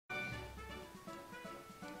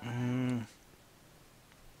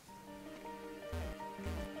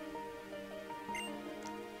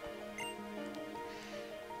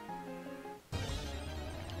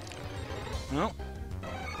Well,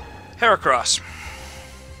 Heracross.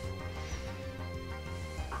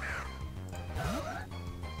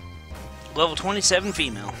 Level 27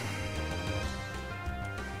 female.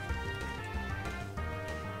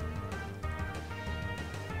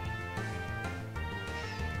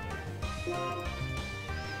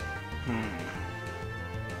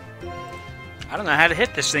 I don't know how to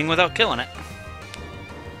hit this thing without killing it.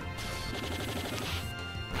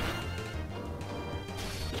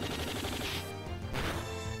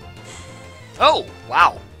 Oh,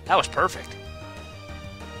 wow. That was perfect.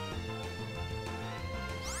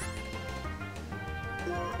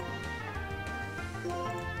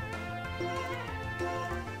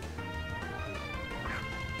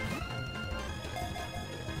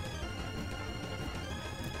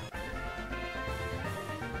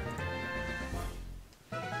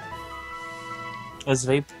 Was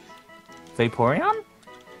Vaporeon?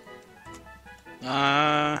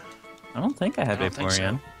 I don't think I had don't think so.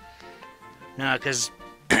 Vaporeon. No, because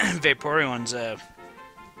Vaporeon's a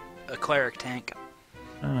cleric tank.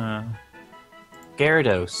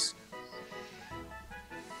 Gyarados.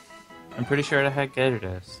 I'm pretty sure I had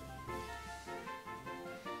Gyarados.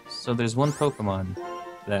 So there's one Pokemon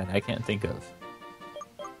that I can't think of.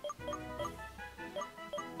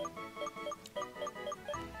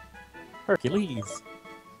 Hercules.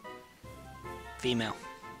 Female.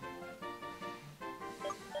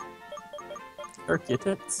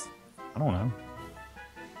 Hercutits? I don't know.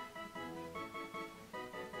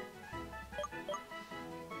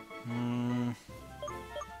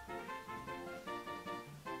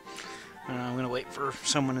 I'm gonna wait for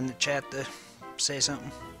someone in the chat to say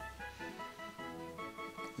something.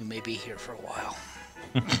 We may be here for a while.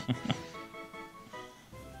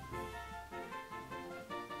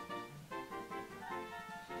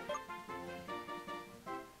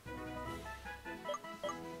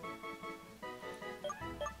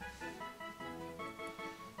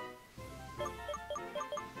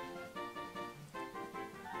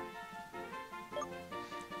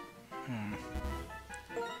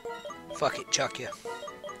 Fuck it, chuck ya.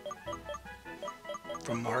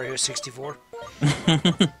 From Mario 64.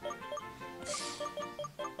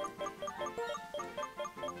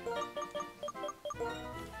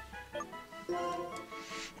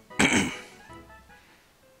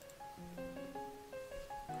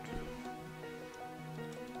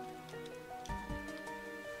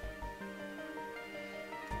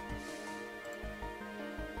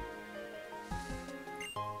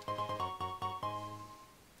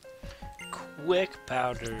 Quick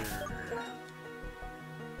powder.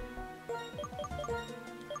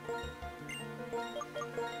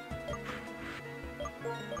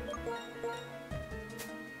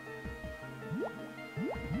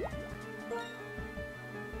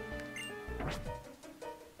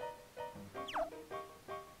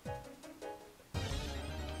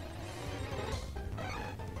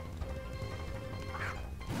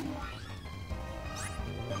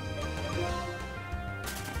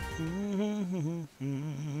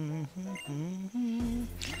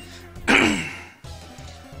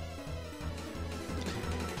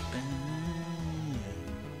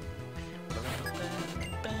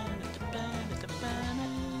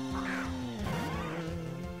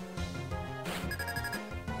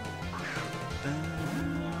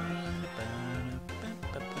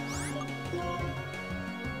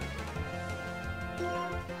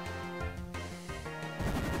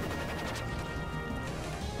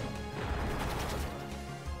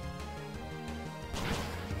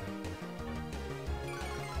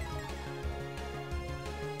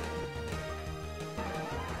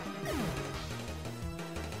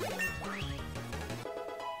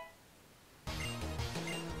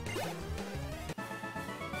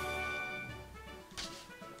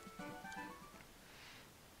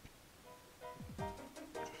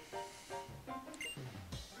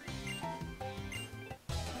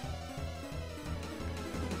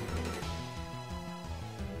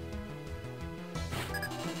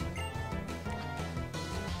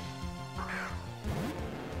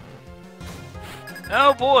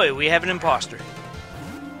 Oh boy, we have an imposter.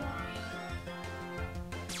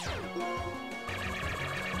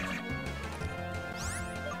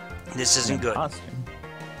 This isn't good.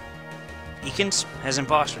 Eakins has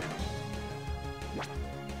imposter.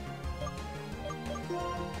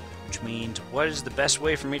 Which means, what is the best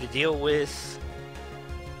way for me to deal with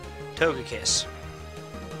Togekiss?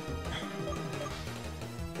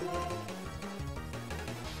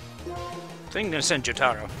 I think I'm gonna send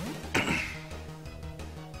Jotaro.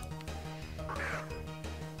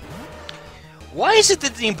 Why is it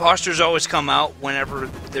that the imposters always come out whenever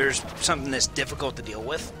there's something that's difficult to deal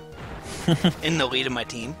with? in the lead of my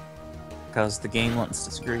team. Because the game wants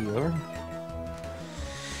to screw you over.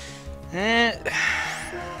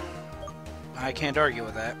 I can't argue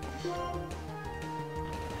with that.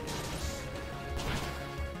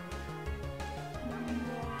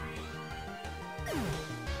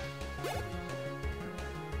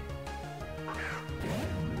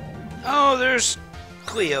 Oh, there's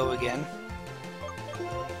Cleo again.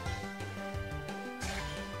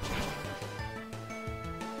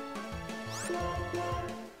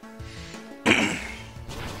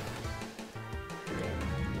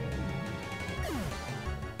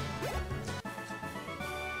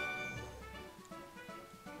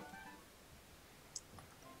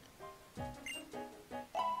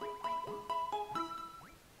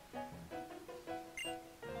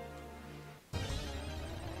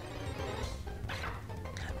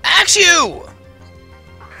 Axe you!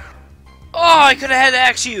 Oh, I could have had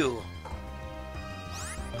axe you.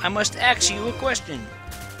 I must ask you a question.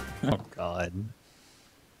 Oh god.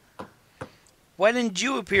 Why didn't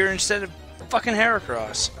you appear instead of fucking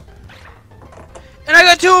Heracross? And I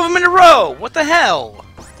got two of them in a row! What the hell?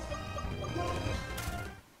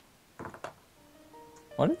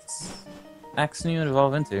 What is Axe New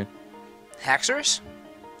evolve into? Haxorus?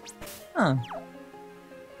 Huh.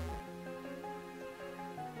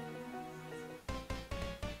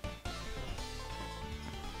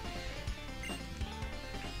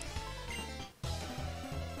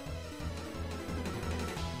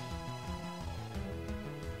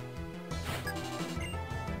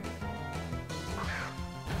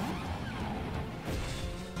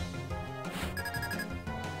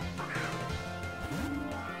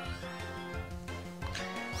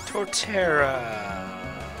 Torterra.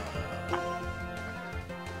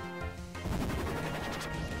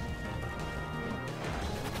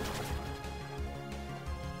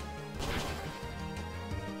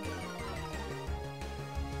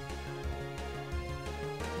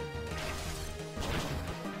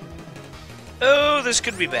 Oh, this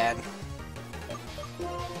could be bad.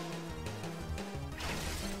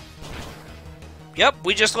 Yep,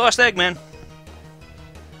 we just lost Eggman.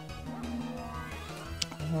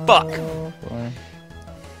 Fuck. Oh, boy.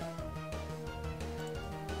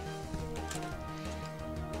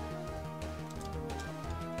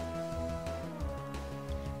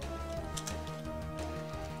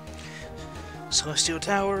 Celestial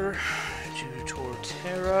Tower to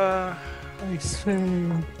Torterra. Ice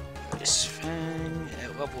Fang. Ice Fang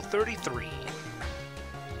at level 33.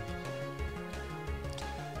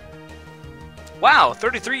 Wow,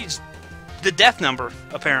 33 is the death number,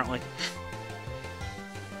 apparently.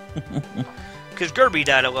 Because Gerby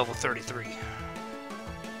died at level 33.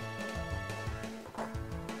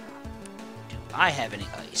 Do I have any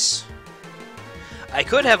ice? I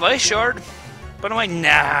could have Ice Shard, but I'm like,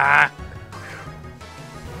 nah.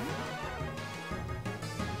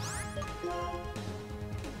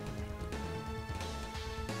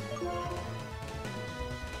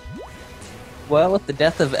 Well, with the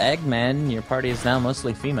death of Eggman, your party is now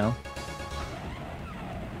mostly female.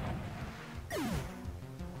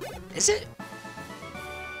 Is it?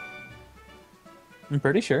 I'm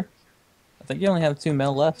pretty sure. I think you only have 2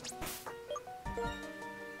 male left.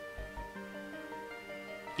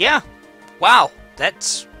 Yeah. Wow.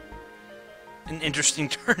 That's an interesting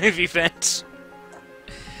turn of events.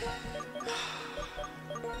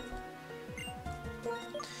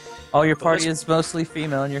 All your party is mostly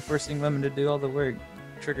female, and you're forcing women to do all the work.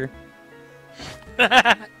 Trigger.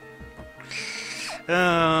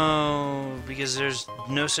 Oh, because there's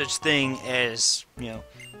no such thing as, you know,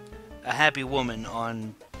 a happy woman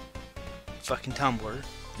on fucking Tumblr.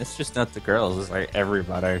 It's just not the girls, it's like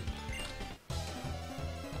everybody.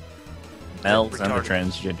 Males and the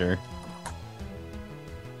transgender.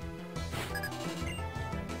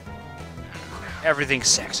 Everything's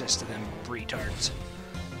sexist to them retards.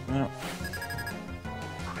 Yeah.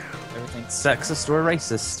 Everything's sexist or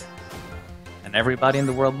racist. And everybody in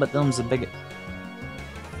the world but them's a bigot.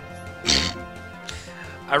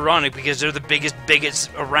 Ironic, because they're the biggest bigots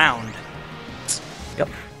around. Yep.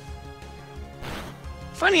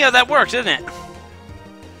 Funny how that works, isn't it?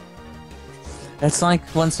 It's like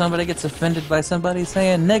when somebody gets offended by somebody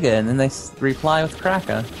saying nigga, and then they reply with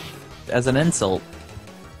cracker as an insult.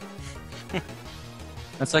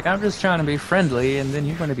 It's like, I'm just trying to be friendly, and then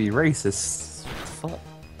you're going to be racist. Fuck.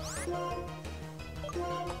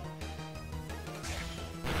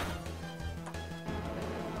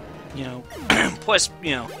 You know, plus,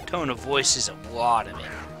 you know, tone of voice is a lot of it.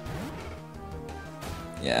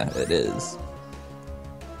 Yeah, it is.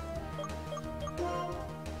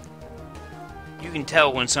 You can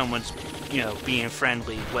tell when someone's, you know, being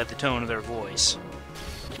friendly by the tone of their voice.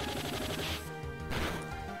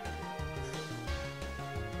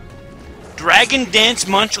 Dragon Dance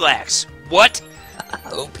Munchlax. What?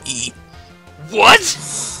 OP. What?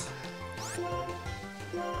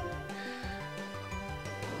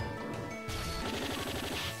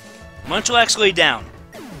 Munchlax, lay down.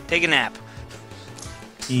 Take a nap.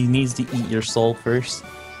 He needs to eat your soul first.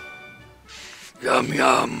 Yum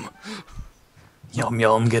yum. Yum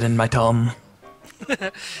yum, get in my tum.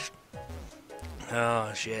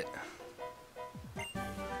 Oh shit.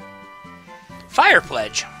 Fire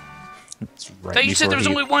Pledge. Right, I thought you said there was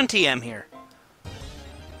only one TM here.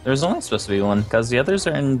 There's only supposed to be one, because the others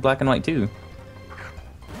are in black and white too.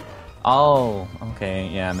 Oh, okay,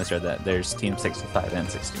 yeah, I misread that. There's Team 65 and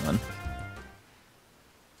 61.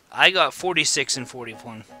 I got 46 and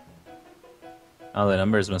 41. Oh, the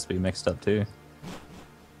numbers must be mixed up too.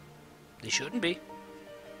 They shouldn't be.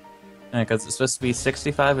 Yeah, because it's supposed to be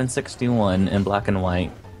 65 and 61 in black and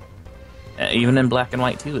white. Even in black and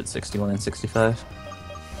white too, it's 61 and 65.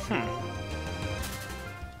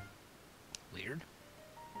 Weird.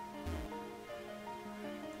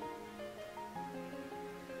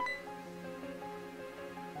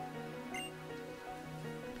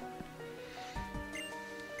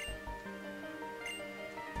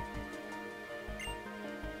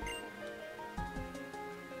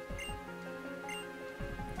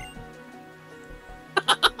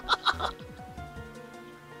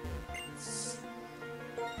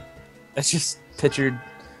 I just pictured,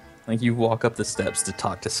 like, you walk up the steps to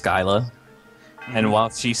talk to Skyla, and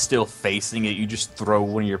while she's still facing it, you just throw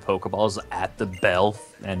one of your Pokeballs at the bell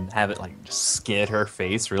and have it, like, just skid her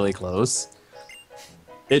face really close.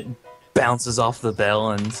 It bounces off the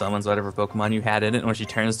bell and summons whatever Pokemon you had in it, and when she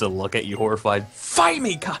turns to look at you horrified, fight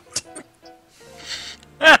me, goddammit!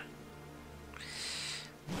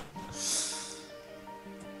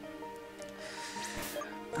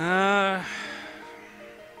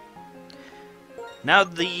 Now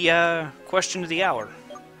the question of the hour.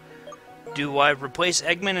 Do I replace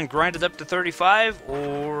Eggman and grind it up to 35,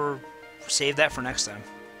 or save that for next time?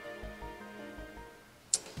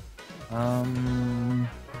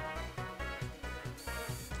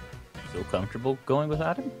 Feel comfortable going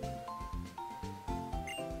without him?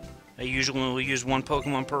 I usually only use one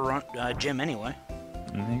Pokemon per gym anyway.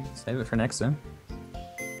 Maybe save it for next time.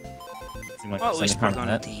 Well, at least we're on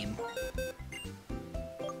a team.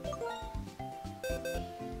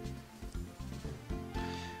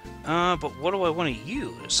 But what do I want to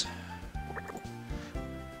use?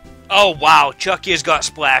 Oh, wow. Chucky's got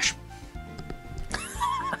Splash.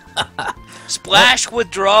 Splash,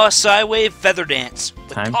 Withdraw, Psywave, Feather Dance. With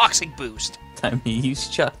Toxic Boost. Time to use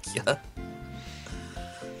Chuckya.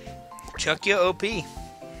 Chuckya OP.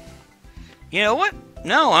 You know what?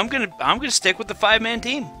 No, I'm gonna stick with the 5-man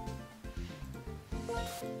team.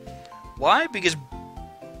 Why? Because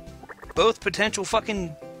both potential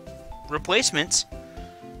fucking replacements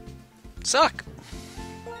suck.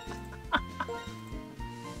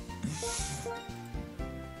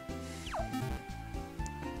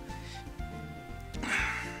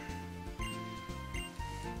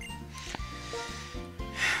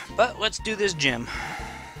 But let's do this gym.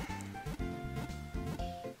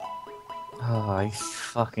 Oh, I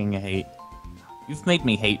fucking hate. You've made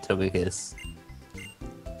me hate Togekiss.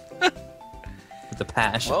 With a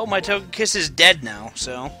passion. Well, my Togekiss is dead now,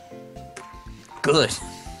 so. Good.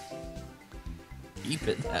 Keep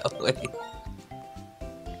it that way.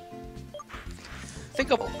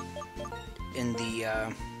 Think of in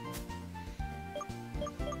the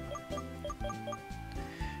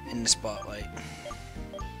spotlight.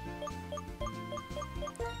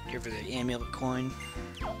 Give her the amulet coin.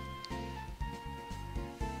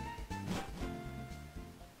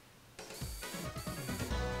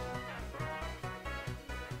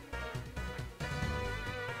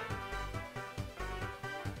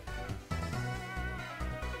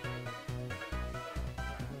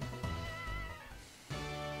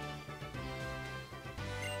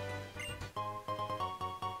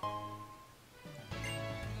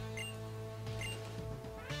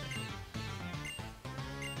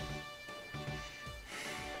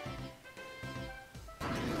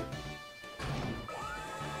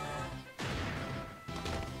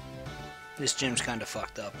 This gym's kind of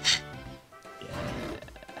fucked up. Yeah.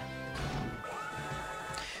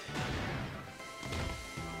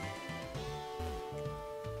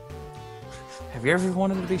 Have you ever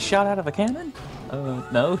wanted to be shot out of a cannon?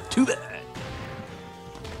 No? Too bad.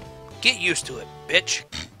 Get used to it, bitch.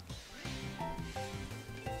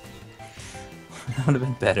 That would have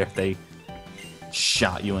been better if they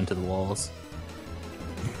shot you into the walls.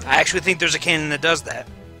 I actually think there's a cannon that does that.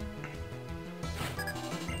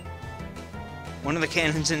 One of the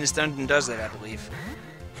cannons in this dungeon does that, I believe.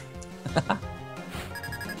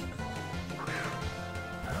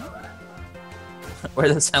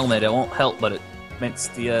 Wear this helmet, it won't help, but it makes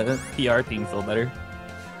the PR team feel better.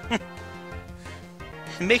 It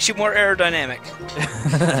makes you more aerodynamic.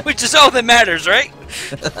 Which is all that matters, right?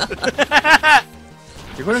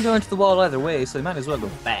 You're going to go into the wall either way, so you might as well go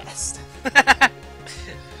fast.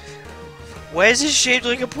 Why is this shaped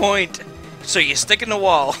like a point? So you stick in the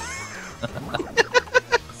wall.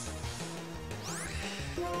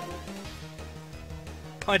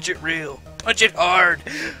 Punch it real. Punch it hard.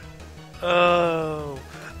 Oh.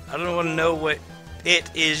 I don't want to know what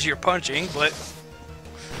it is you're punching, but...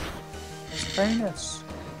 Famous.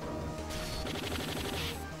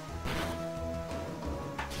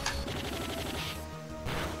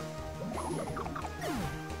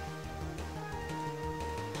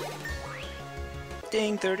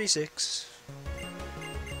 Ding, 36.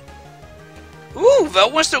 Ooh,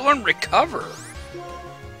 Vel wants to learn Recover.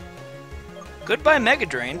 Goodbye, Mega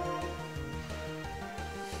Drain.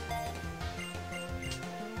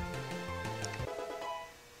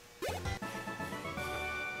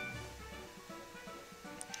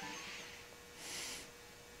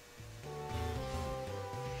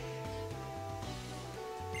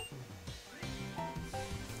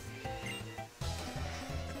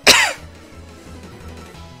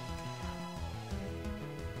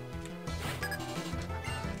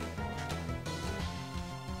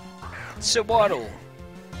 Swaddle.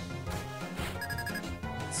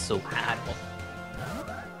 Swaddle.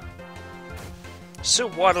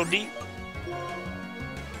 Swaddle deep.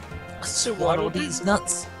 Swaddle these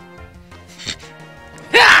nuts.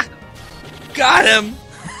 Ha! Got him!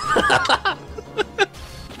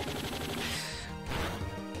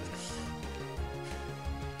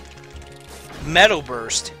 Metal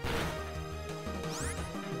Burst.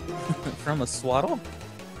 From a swaddle?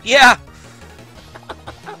 Yeah!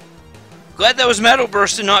 Glad that was Metal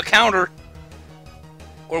Burst and not Counter.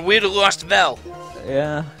 Or we'd have lost Vel.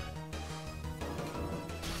 Yeah.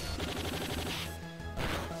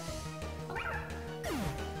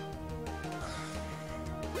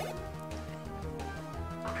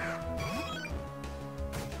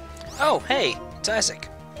 Oh, hey, it's Isaac.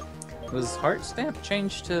 Was Heart Stamp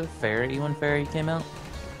changed to Fairy when Fairy came out?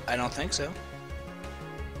 I don't think so.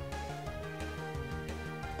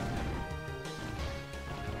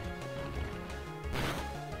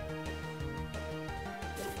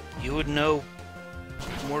 You would know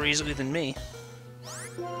more easily than me.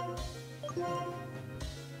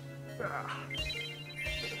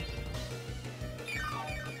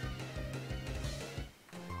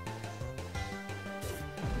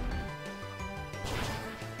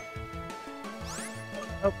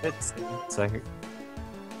 Oh, it's here.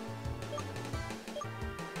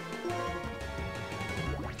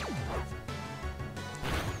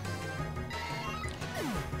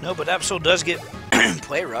 No, but Absol does get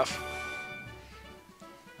Play Rough.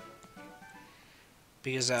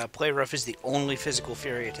 Because Play Rough is the only physical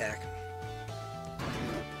Fury attack.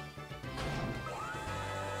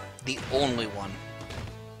 The only one.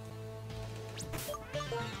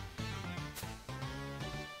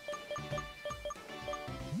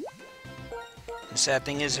 The sad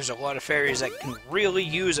thing is there's a lot of fairies that can really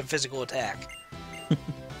use a physical attack.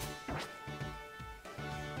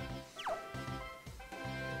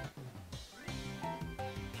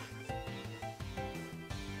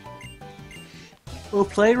 Well,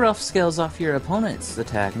 Play Rough scales off your opponent's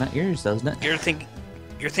attack, not yours, doesn't it? You're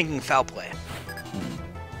thinking foul play.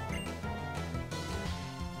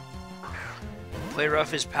 Play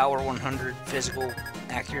Rough is power 100, physical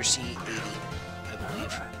accuracy 80, I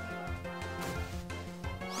believe.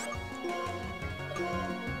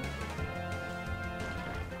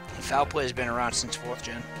 And foul play has been around since 4th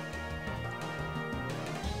gen.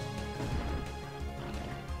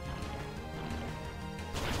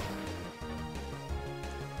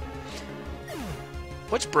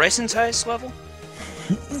 What's Bryson's highest level?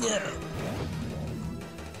 Yeah.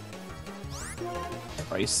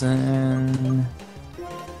 Bryson.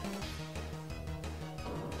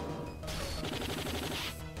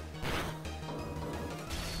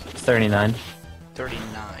 $39.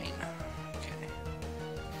 39. Okay.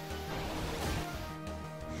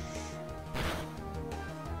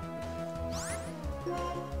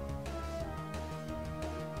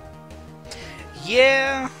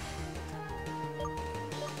 Yeah.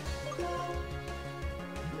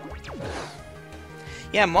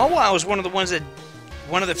 Yeah, Mawile is one of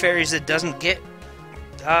the fairies that doesn't get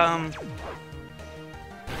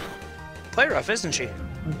Play Rough, isn't she?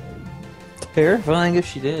 terrifying if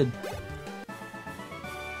she did.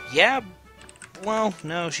 Yeah, well,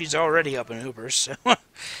 no, she's already up in Ubers, so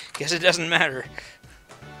guess it doesn't matter.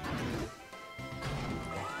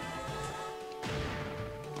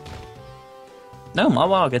 No,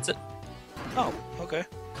 Mawile gets it. Oh, okay.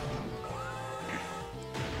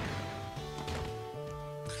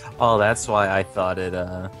 Oh, that's why I thought it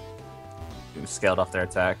scaled off their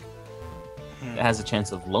attack. It has a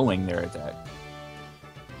chance of lowering their attack.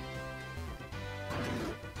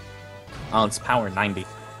 Oh, it's power 90.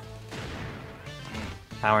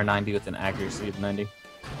 Power 90 with an accuracy of 90.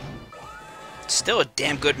 Still a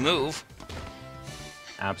damn good move.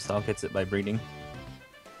 Abstalk hits it by breeding.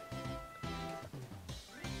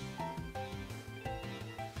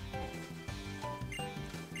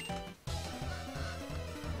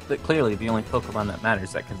 But clearly, the only Pokemon that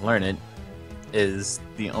matters that can learn it is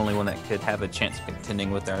the only one that could have a chance of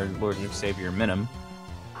contending with our Lord and Savior Minim,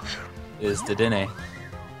 is Dedenne.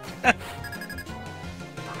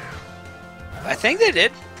 I think they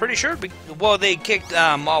did. Pretty sure. Well, they kicked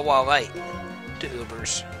Mawile Light to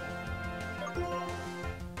Ubers.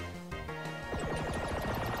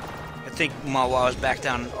 I think Mawile is back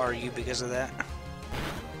down in RU because of that.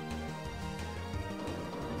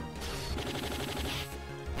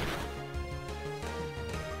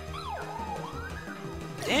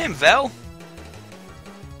 Damn, Vel.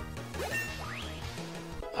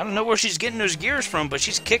 I don't know where she's getting those gears from, but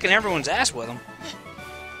she's kicking everyone's ass with them.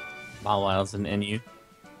 Mawile's and NU.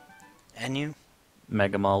 NU?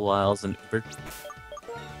 Mega Mawile's and Uber.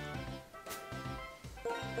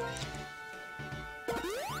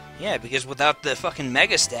 Yeah, because without the fucking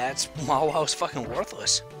mega stats, Mawile's fucking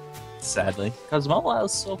worthless. Sadly. Because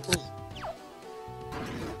Mawile's so cool.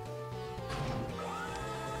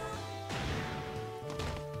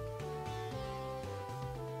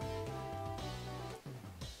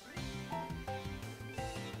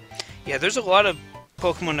 Yeah, there's a lot of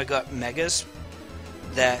Pokemon that got Megas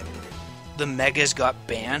that the Megas got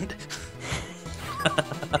banned.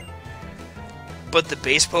 But the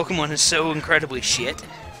base Pokemon is so incredibly shit.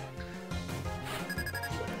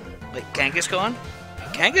 Like Kangaskhan?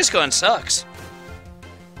 Kangaskhan sucks.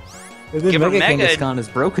 And then Give her Mega Mega- Kangaskhan is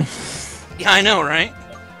broken. Yeah, I know, right?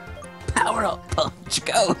 Power up punch,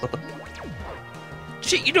 go!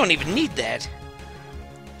 Shit, you don't even need that.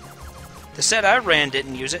 The set I ran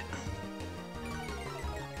didn't use it.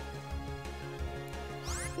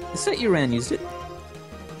 The set you ran used it.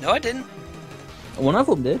 No, I didn't. One of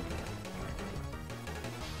them did.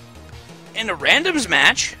 In a randoms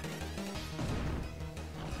match.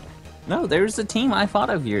 No, there's a team I fought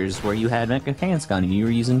of yours where you had Mega Kangaskhan and you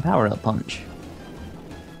were using Power Up Punch.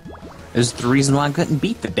 It was the reason why I couldn't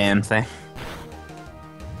beat the damn thing.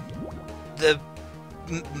 The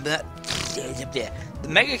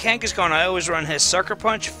Mega Kangaskhan I always run has Sucker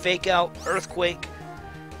Punch, Fake Out, Earthquake,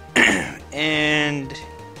 and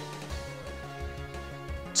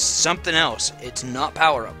something else. It's not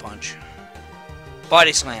Power Up Punch.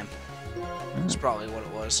 Body Slam. That's probably what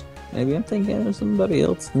it was. Maybe I'm thinking of somebody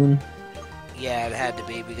else then. Yeah, it had to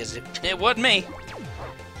be because it wasn't me.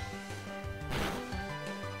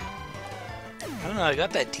 I don't know, I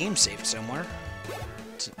got that team saved somewhere.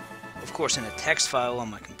 It's, of course, in a text file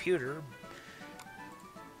on my computer.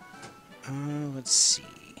 Let's see.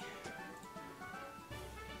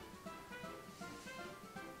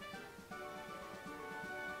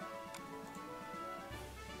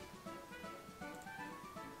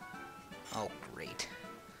 Oh, great.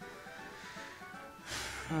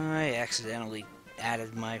 I accidentally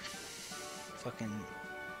added my fucking...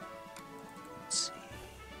 Let's see.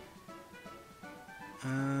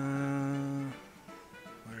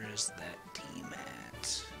 Where is that team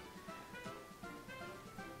at?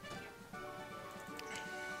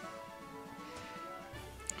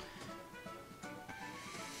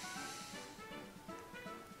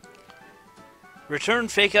 Return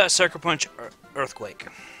Fake Out Sucker Punch Earthquake.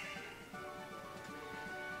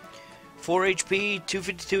 4 HP,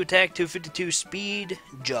 252 attack, 252 speed,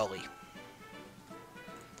 jolly.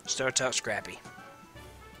 Starts out scrappy.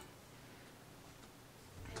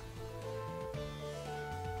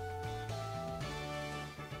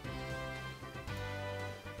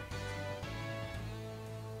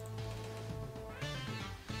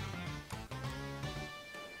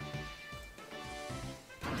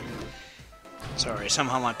 Sorry,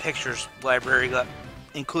 somehow my pictures library got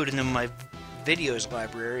included in my videos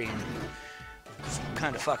library and it's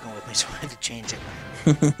kind of fucking with me, so I had to change it.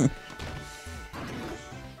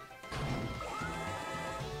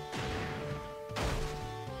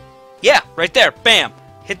 Yeah, right there. Bam.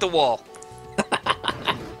 Hit the wall.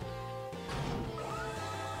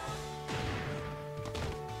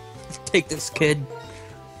 Take this, kid.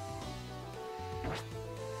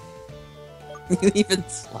 You even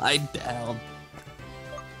slide down.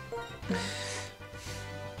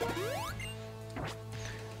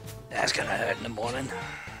 That's gonna hurt in the morning.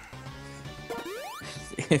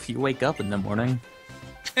 If you wake up in the morning.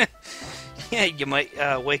 Yeah, you might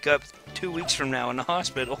wake up 2 weeks from now in the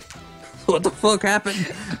hospital. What the fuck happened?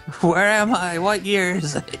 Where am I? What year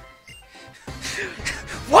is it?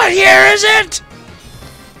 What year is it?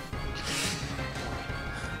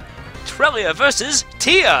 Trelia versus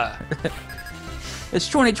Tia. It's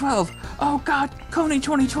 2012. Oh god, Coney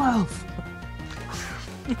 2012.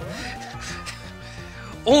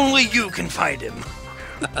 Only you can find him.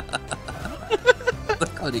 The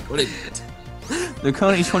Coney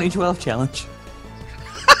 2012 challenge.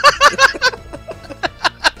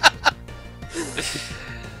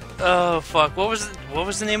 Oh fuck! What was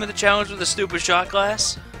the name of the challenge with the stupid shot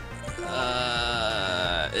glass?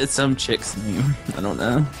 It's some chick's name. I don't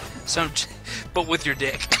know. But with your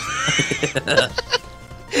dick.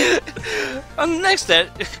 On the next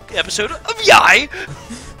episode of Yai.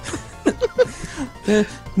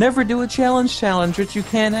 Never do a challenge, which you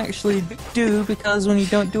can't actually do because when you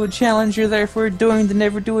don't do a challenge, you're therefore doing the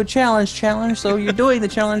never do a challenge. So you're doing the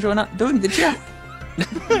challenge while not doing the challenge.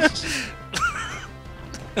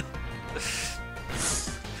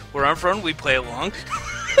 Where I'm from, we play along.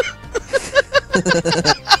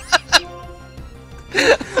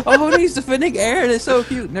 Oh, he's defending Aaron. It's so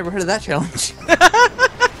cute. Never heard of that challenge.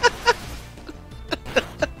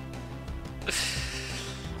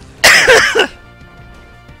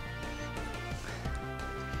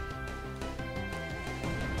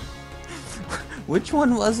 Which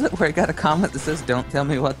one was it where I got a comment that says, "Don't tell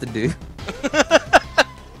me what to do"?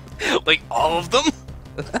 Like all of them?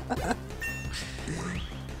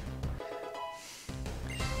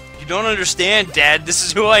 You don't understand, Dad. This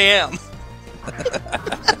is who I am.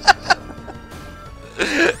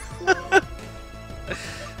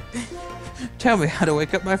 Tell me how to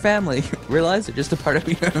wake up my family. Realize they're just a part of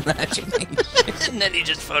your imagination. And then he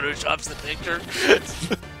just photoshops the picture.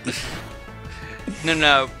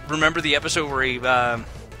 No. Remember the episode where he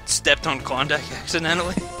stepped on Klondike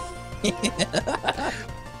accidentally?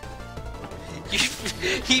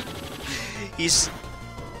 He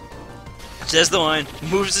says the line,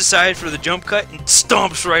 moves aside for the jump cut, and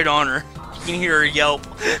stomps right on her. You can hear her yelp.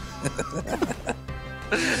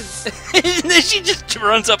 And then she just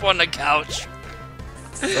runs up on the couch.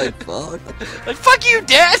 Like, fuck. Like, fuck you,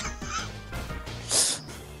 Dad!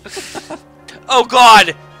 Oh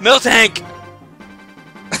god! Miltank!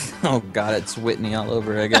 Oh god, it's Whitney all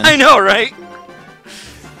over again. I know, right?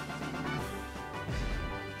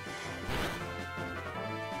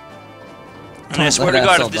 And I swear to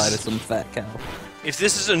God, if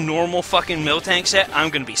this is a normal fucking Miltank set,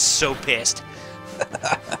 I'm gonna be so pissed.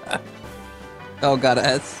 Oh god, it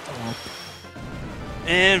has.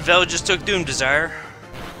 And Vel just took Doom Desire.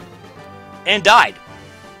 And died.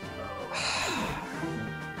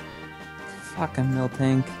 Fucking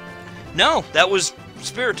Miltank. No, that was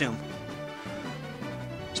Spiritomb.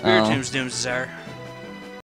 Spiritom's Doom Desire.